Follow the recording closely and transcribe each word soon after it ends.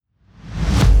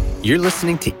You're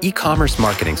listening to E-commerce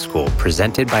Marketing School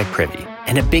presented by Privy.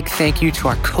 And a big thank you to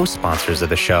our co-sponsors of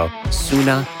the show,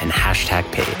 Suna and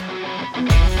 #Paid.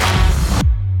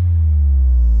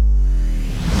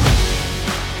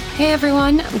 Hey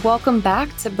everyone, welcome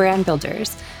back to Brand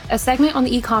Builders, a segment on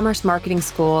the E-commerce Marketing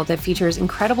School that features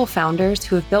incredible founders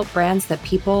who have built brands that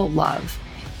people love.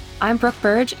 I'm Brooke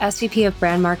Burge, SVP of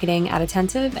Brand Marketing at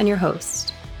Attentive, and your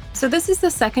host. So this is the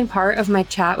second part of my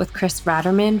chat with Chris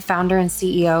Ratterman, founder and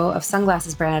CEO of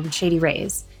sunglasses brand Shady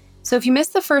Rays. So if you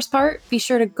missed the first part, be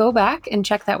sure to go back and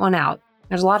check that one out.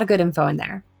 There's a lot of good info in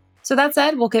there. So that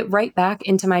said, we'll get right back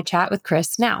into my chat with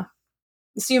Chris now.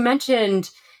 So you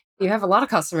mentioned you have a lot of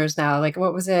customers now. Like,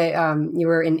 what was it? You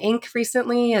were in Inc.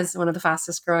 recently as one of the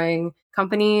fastest growing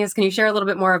companies. Can you share a little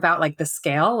bit more about like the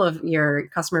scale of your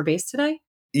customer base today?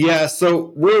 Yeah,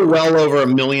 so we're well over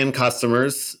 1 million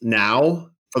customers now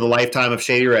for the lifetime of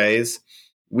Shady Rays.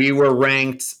 We were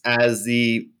ranked as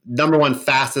the number one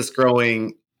fastest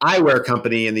growing eyewear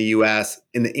company in the US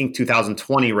in the Inc.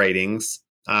 2020 ratings.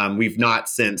 We've not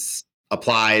since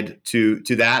applied to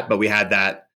that, but we had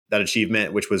that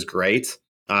achievement, which was great.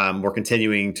 We're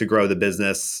continuing to grow the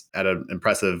business at an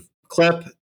impressive clip,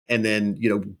 and then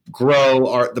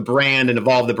grow the brand and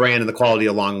evolve the brand and the quality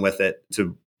along with it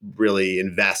to really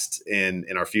invest in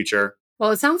our future. Well,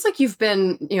 it sounds like you've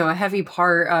been, a heavy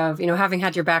part of, having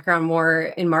had your background more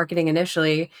in marketing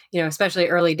initially, especially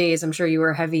early days. I'm sure you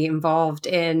were heavy involved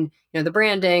in, the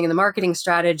branding and the marketing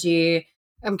strategy.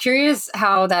 I'm curious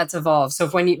how that's evolved. So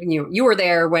when you were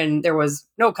there when there was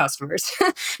no customers,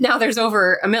 now there's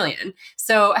over 1 million.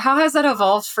 So how has that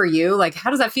evolved for you? Like, how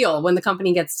does that feel when the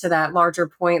company gets to that larger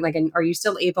point? Like, and are you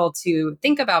still able to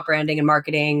think about branding and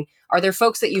marketing? Are there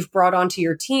folks that you've brought onto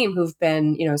your team who've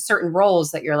been, certain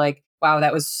roles that you're like, wow,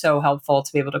 that was so helpful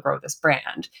to be able to grow this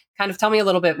brand? Kind of tell me a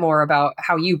little bit more about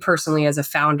how you personally as a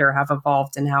founder have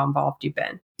evolved and how involved you've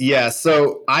been. Yeah,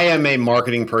 so I am a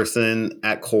marketing person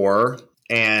at core,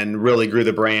 and really grew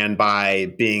the brand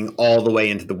by being all the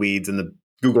way into the weeds in the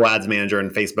Google Ads Manager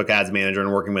and Facebook Ads Manager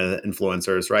and working with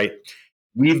influencers, right?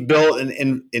 We've built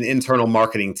an internal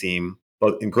marketing team,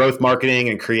 both in growth marketing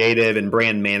and creative and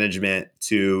brand management,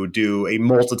 to do a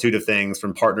multitude of things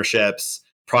from partnerships,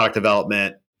 product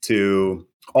development, to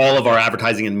all of our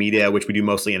advertising and media, which we do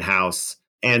mostly in-house.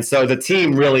 And so the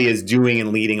team really is doing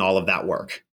and leading all of that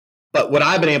work. But what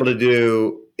I've been able to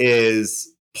do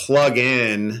is plug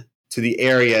in to the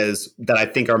areas that I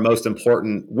think are most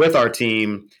important with our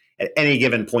team at any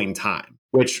given point in time,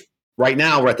 which right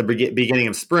now we're at the beginning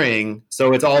of spring.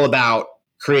 So it's all about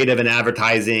creative and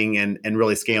advertising and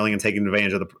really scaling and taking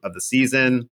advantage of the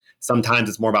season. Sometimes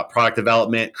it's more about product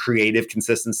development, creative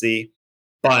consistency,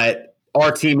 but our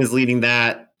team is leading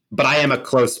that. But I am a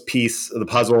close piece of the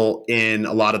puzzle in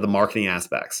a lot of the marketing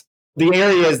aspects. The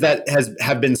areas that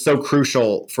have been so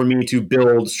crucial for me to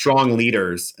build strong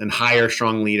leaders and hire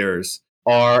strong leaders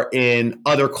are in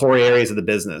other core areas of the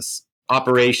business: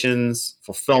 operations,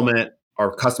 fulfillment,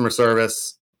 our customer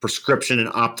service, prescription and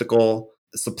optical,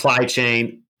 supply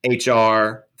chain,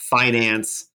 HR,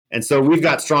 finance. And so we've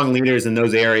got strong leaders in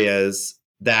those areas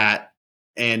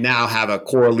and now have a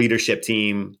core leadership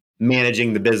team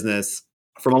managing the business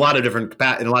from in a lot of different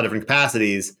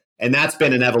capacities. And that's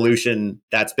been an evolution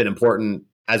that's been important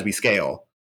as we scale.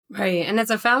 Right. And as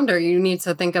a founder, you need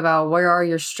to think about where are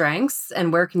your strengths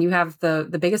and where can you have the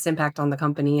biggest impact on the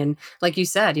company. And like you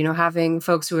said, having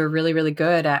folks who are really, really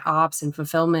good at ops and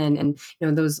fulfillment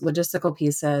and, those logistical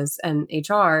pieces and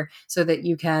HR, so that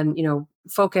you can,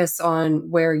 focus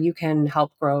on where you can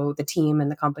help grow the team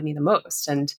and the company the most.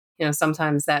 And,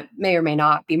 sometimes that may or may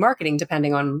not be marketing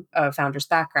depending on a founder's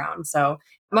background. So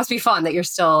it must be fun that you're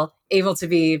still able to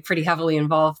be pretty heavily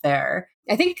involved there.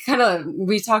 I think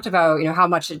we talked about, how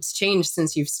much it's changed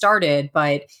since you've started,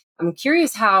 but I'm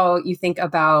curious how you think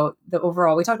about the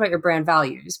overall, we talked about your brand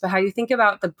values, but how you think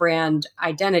about the brand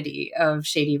identity of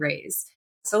Shady Rays.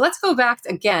 So let's go back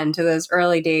again to those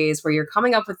early days where you're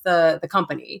coming up with the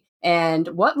company, and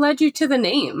what led you to the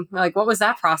name? Like, what was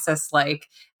that process like?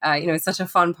 It's such a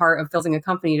fun part of building a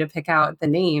company to pick out the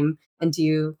name. And do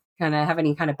you kind of have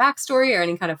any kind of backstory or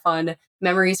any kind of fun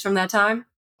memories from that time?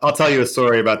 I'll tell you a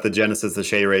story about the genesis of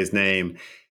Shady Rays name.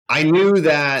 I knew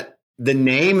that the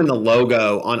name and the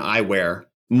logo on eyewear,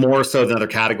 more so than other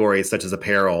categories such as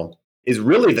apparel, is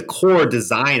really the core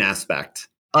design aspect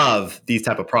of these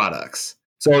type of products.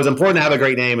 So it was important to have a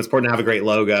great name. It's important to have a great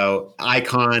logo,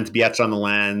 icon to be etched on the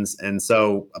lens. And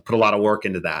so I put a lot of work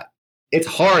into that. It's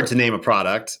hard to name a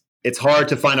product. It's hard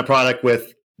to find a product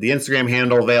with the Instagram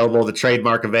handle available, the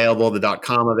trademark available, the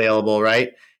 .com available,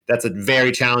 right? That's a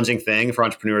very challenging thing for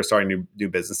entrepreneurs starting new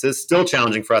businesses. Still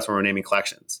challenging for us when we're naming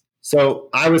collections. So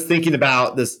I was thinking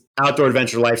about this outdoor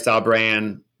adventure lifestyle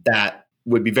brand that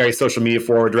would be very social media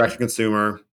forward, direct to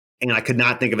consumer. And I could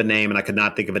not think of a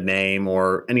name,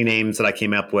 or any names that I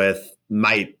came up with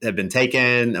might have been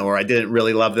taken, or I didn't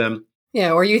really love them.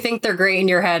 Yeah, or you think they're great in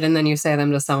your head and then you say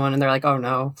them to someone and they're like, oh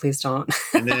no, please don't.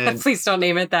 And then please don't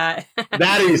name it that.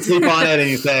 that, or you sleep on it and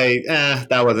you say,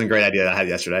 that wasn't a great idea that I had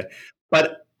yesterday.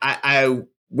 But I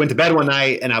went to bed one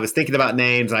night and I was thinking about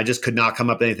names and I just could not come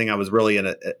up with anything. I was really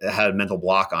had a mental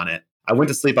block on it. I went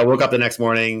to sleep. I woke up the next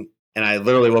morning and I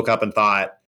literally woke up and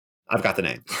thought, I've got the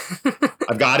name.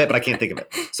 I've got it, but I can't think of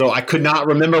it. So I could not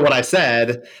remember what I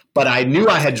said, but I knew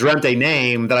I had dreamt a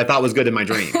name that I thought was good in my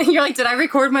dream. You're like, did I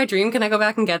record my dream? Can I go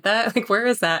back and get that? Like, where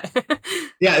is that?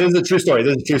 Yeah, it was a true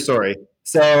story.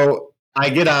 So I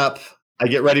get up, I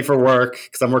get ready for work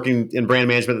because I'm working in brand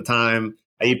management at the time.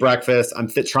 I eat breakfast. I'm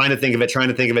trying to think of it.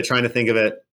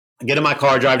 I get in my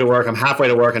car, drive to work. I'm halfway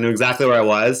to work. I knew exactly where I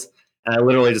was. And I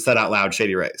literally just said out loud,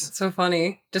 Shady Rays. That's so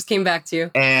funny. Just came back to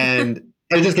you. And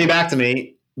it just came back to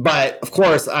me. But of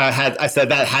course, I said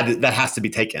that has to be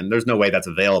taken. There's no way that's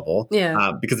available.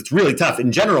 Yeah. Because it's really tough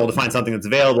in general to find something that's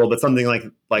available. But something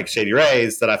like Shady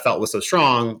Rays that I felt was so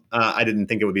strong, I didn't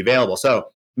think it would be available.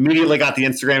 So immediately got the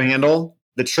Instagram handle.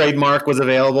 The trademark was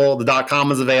available. The .com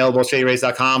was available,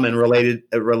 shadyrays.com, and related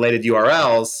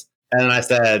URLs. And I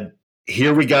said,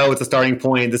 here we go. It's a starting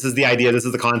point. This is the idea. This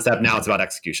is the concept. Now it's about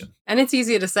execution. And it's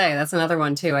easy to say. That's another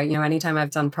one too. Anytime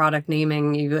I've done product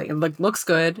naming, it looks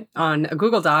good on a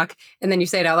Google Doc, and then you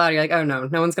say it out loud. You're like, oh no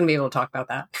one's going to be able to talk about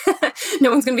that. No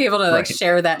one's going to be able to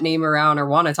share that name around or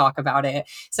want to talk about it.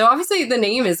 So obviously the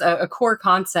name is a core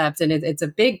concept, and it's a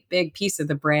big piece of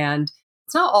the brand.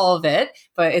 It's not all of it,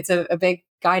 but it's a big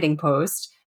guiding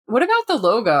post. What about the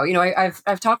logo?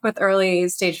 I've talked with early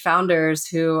stage founders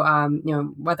who,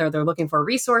 whether they're looking for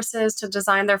resources to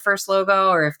design their first logo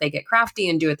or if they get crafty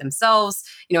and do it themselves.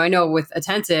 I know with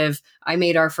Attentive, I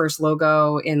made our first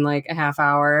logo in like a half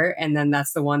hour, and then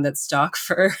that's the one that stuck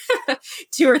for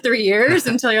 2 or 3 years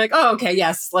until you're like, oh, okay,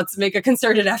 yes, let's make a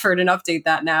concerted effort and update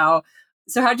that now.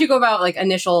 So how'd you go about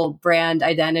initial brand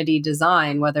identity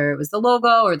design, whether it was the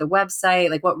logo or the website?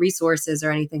 Like what resources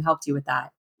or anything helped you with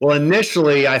that? Well,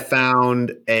 initially I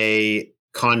found a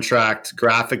contract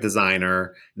graphic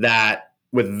designer that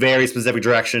with very specific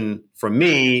direction from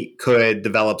me could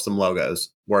develop some logos,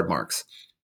 word marks.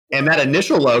 And that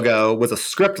initial logo was a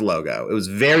script logo. It was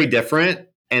very different.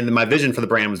 And my vision for the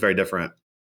brand was very different.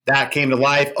 That came to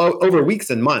life over weeks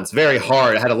and months, very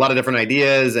hard. I had a lot of different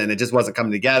ideas and it just wasn't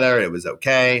coming together. It was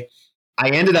okay. I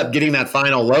ended up getting that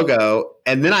final logo,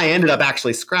 and then I ended up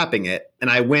actually scrapping it. And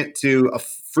I went to a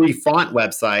free font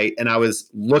website and I was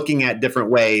looking at different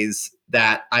ways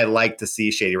that I like to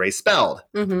see Shady Rays spelled,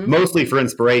 mostly for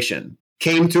inspiration.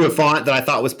 Came to a font that I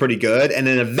thought was pretty good, and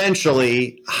then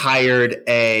eventually hired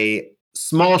a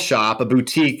small shop, a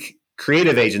boutique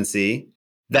creative agency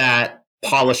that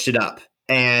polished it up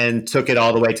and took it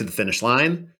all the way to the finish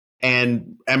line.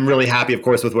 And I'm really happy, of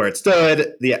course, with where it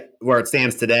stood, where it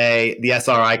stands today. The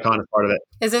SR icon is part of it.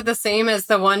 Is it the same as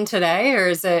the one today,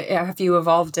 or have you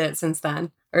evolved it since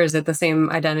then? Or is it the same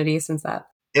identity since that?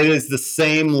 It is the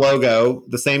same logo,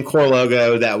 the same core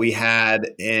logo that we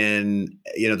had in,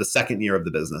 the second year of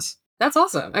the business. That's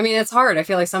awesome. I mean, it's hard. I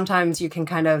feel like sometimes you can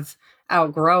kind of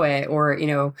outgrow it, or,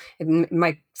 it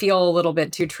might feel a little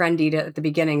bit too trendy at the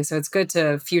beginning. So it's good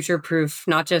to future-proof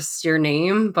not just your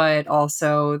name, but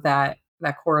also that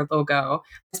core logo,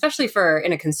 especially for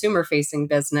in a consumer-facing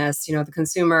business. The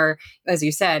consumer, as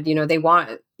you said, you want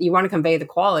to convey the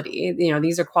quality.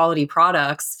 These are quality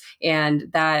products, and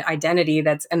that identity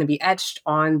that's going to be etched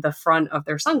on the front of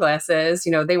their sunglasses.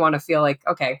 They want to feel like,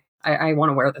 okay, I want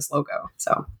to wear this logo.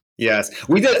 So yes,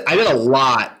 I did a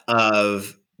lot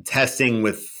of testing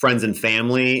with friends and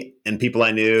family and people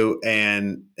I knew,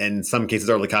 and in some cases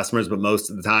early customers, but most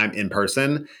of the time in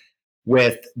person,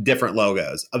 with different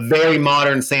logos. A very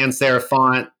modern sans serif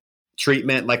font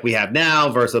treatment like we have now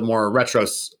versus a more retro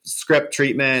script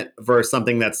treatment versus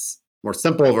something that's more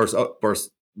simple versus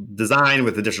design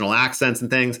with additional accents and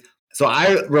things. So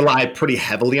I relied pretty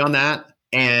heavily on that.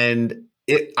 And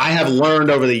I have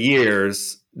learned over the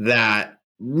years that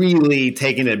really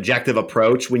taking an objective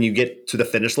approach when you get to the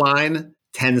finish line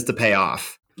tends to pay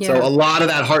off. Yeah. So a lot of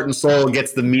that heart and soul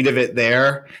gets the meat of it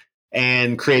there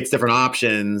and creates different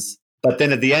options. But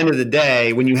then at the end of the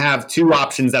day, when you have 2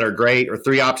 options that are great or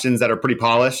 3 options that are pretty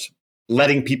polished,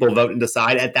 letting people vote and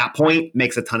decide at that point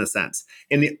makes a ton of sense.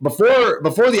 Before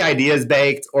the idea is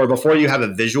baked or before you have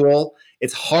a visual,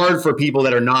 it's hard for people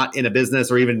that are not in a business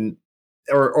or even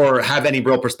or have any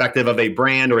real perspective of a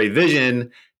brand or a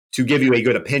vision to give you a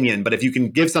good opinion. But if you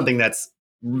can give something that's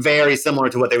very similar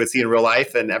to what they would see in real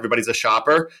life, and everybody's a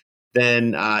shopper,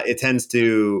 then it tends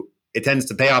to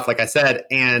pay off, like I said,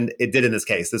 and it did in this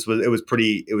case. It was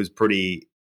pretty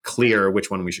clear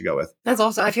which one we should go with. That's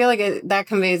also, I feel like that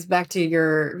conveys back to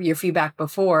your feedback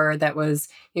before, that was,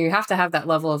 you have to have that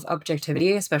level of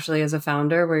objectivity, especially as a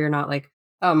founder, where you're not like,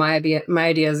 oh, my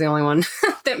idea is the only one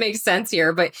that makes sense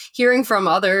here. But hearing from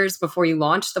others before you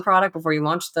launch the product, before you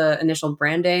launch the initial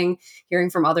branding,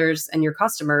 hearing from others and your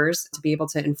customers to be able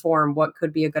to inform what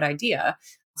could be a good idea.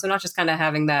 So not just kind of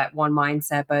having that one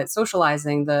mindset, but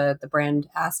socializing the brand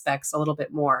aspects a little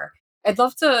bit more. I'd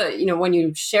love to, when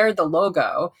you shared the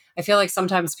logo, I feel like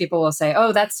sometimes people will say,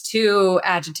 oh, that's too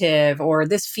adjective, or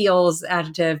this feels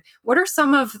adjective. What are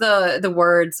some of the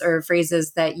words or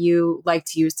phrases that you like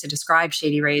to use to describe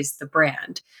Shady Rays, the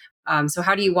brand? So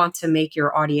how do you want to make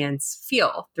your audience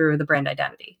feel through the brand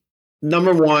identity?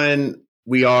 Number one,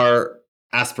 we are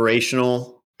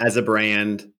aspirational as a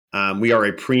brand. We are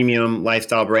a premium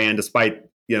lifestyle brand, despite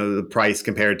the price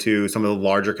compared to some of the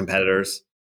larger competitors.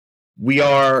 We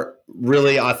are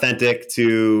really authentic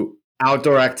to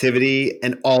outdoor activity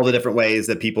and all the different ways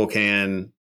that people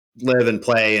can live and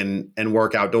play and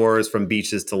work outdoors, from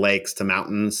beaches to lakes to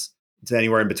mountains to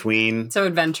anywhere in between. So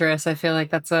adventurous. I feel like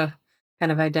that's a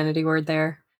kind of identity word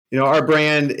there. Our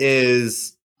brand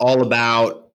is all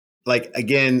about,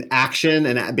 again, action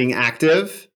and being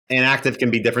active. And active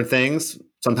can be different things.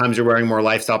 Sometimes you're wearing more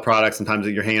lifestyle products. Sometimes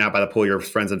you're hanging out by the pool, your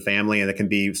friends and family, and it can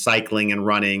be cycling and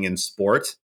running and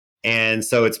sport. And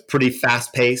so it's pretty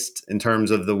fast paced in terms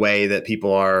of the way that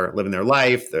people are living their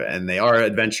life, and they are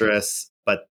adventurous,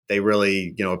 but they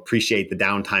really, appreciate the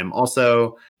downtime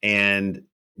also. And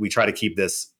we try to keep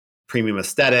this premium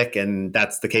aesthetic. And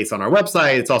that's the case on our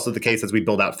website. It's also the case as we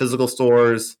build out physical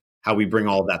stores, how we bring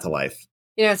all of that to life.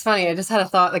 It's funny. I just had a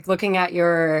thought, looking at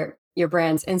your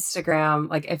brand's Instagram,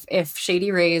 if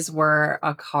Shady Rays were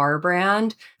a car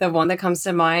brand, the one that comes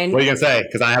to mind. What are you going to say?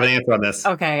 Because I have an answer on this.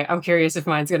 Okay. I'm curious if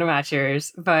mine's going to match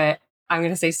yours, but I'm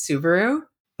going to say Subaru.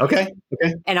 Okay.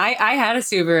 And I had a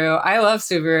Subaru. I love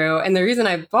Subaru. And the reason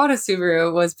I bought a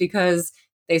Subaru was because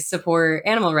they support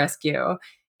animal rescue.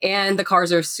 And the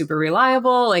cars are super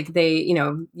reliable. They,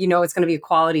 it's going to be a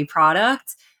quality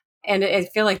product. And I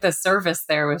feel like the service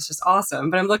there was just awesome.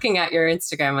 But I'm looking at your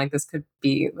Instagram, this could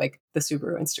be the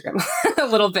Subaru Instagram a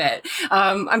little bit.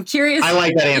 I'm curious. I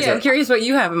like that answer. Yeah, I'm curious what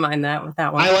you have in mind with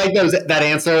that one. I like that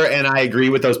answer, and I agree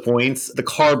with those points. The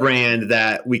car brand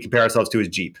that we compare ourselves to is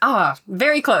Jeep. Ah,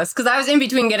 very close. Because I was in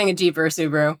between getting a Jeep or a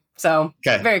Subaru. So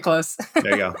very close. There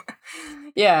you go.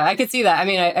 Yeah, I could see that. I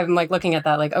mean, I'm looking at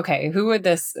that okay,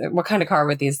 what kind of car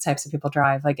would these types of people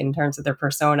drive? In terms of their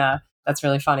persona. That's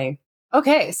really funny.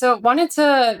 Okay, so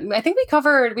I think we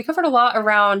covered a lot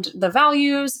around the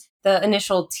values, the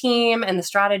initial team and the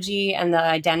strategy and the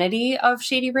identity of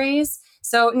Shady Rays.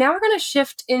 So now we're going to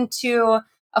shift into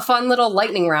a fun little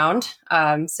lightning round.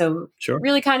 So sure.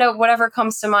 Really kind of whatever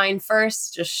comes to mind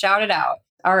first, just shout it out.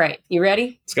 All right, you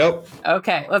ready? Let's go.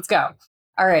 Okay, let's go.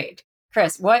 All right,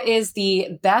 Chris, what is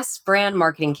the best brand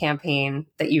marketing campaign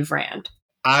that you've ran?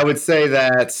 I would say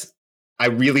that I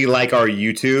really like our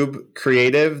YouTube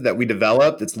creative that we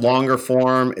developed. It's longer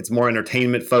form, it's more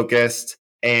entertainment focused,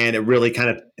 and it really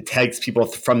kind of takes people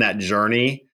from that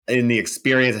journey in the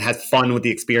experience. It has fun with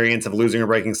the experience of losing or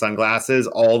breaking sunglasses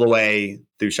all the way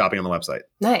through shopping on the website.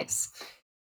 Nice.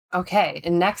 Okay,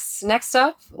 and next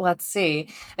up, let's see.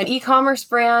 An e-commerce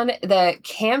brand that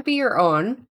can't be your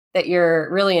own that you're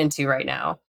really into right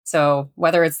now. So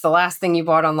whether it's the last thing you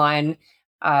bought online,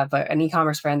 but an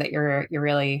e-commerce brand that you're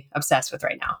really obsessed with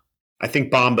right now. I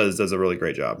think Bombas does a really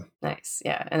great job. Nice,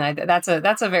 yeah, and that's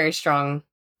a very strong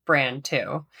brand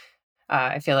too.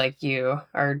 I feel like you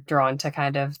are drawn to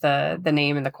kind of the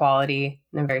name and the quality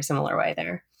in a very similar way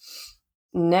there.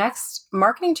 Next,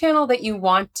 marketing channel that you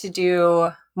want to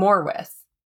do more with.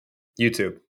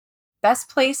 YouTube. Best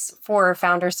place for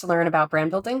founders to learn about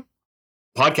brand building?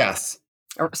 Podcasts.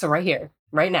 So right here,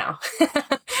 right now.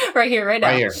 Right here, right now.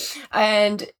 Right here.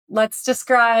 And let's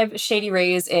describe Shady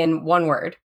Rays in one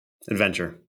word.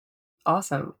 Adventure.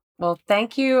 Awesome. Well,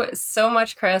 thank you so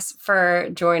much, Chris, for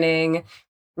joining.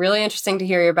 Really interesting to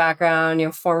hear your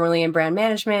background, formerly in brand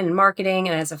management and marketing,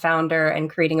 and as a founder and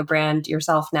creating a brand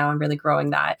yourself now and really growing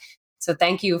that. So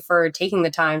thank you for taking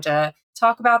the time to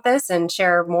talk about this and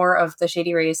share more of the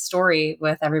Shady Rays story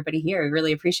with everybody here. We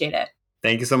really appreciate it.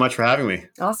 Thank you so much for having me.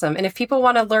 Awesome. And if people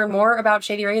want to learn more about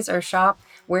Shady Rays or shop,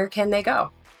 where can they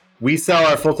go? We sell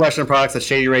our full collection of products at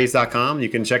shadyrays.com. You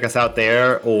can check us out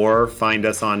there or find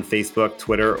us on Facebook,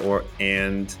 Twitter,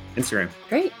 and Instagram.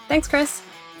 Great. Thanks, Chris.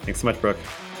 Thanks so much, Brooke.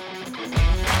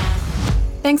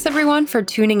 Thanks everyone for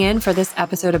tuning in for this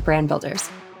episode of Brand Builders.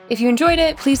 If you enjoyed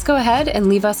it, please go ahead and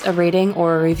leave us a rating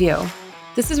or a review.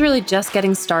 This is really just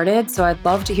getting started, so I'd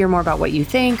love to hear more about what you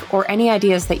think or any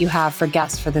ideas that you have for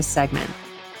guests for this segment.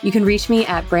 You can reach me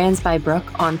at Brands by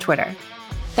Brooke on Twitter.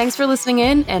 Thanks for listening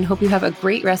in and hope you have a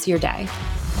great rest of your day.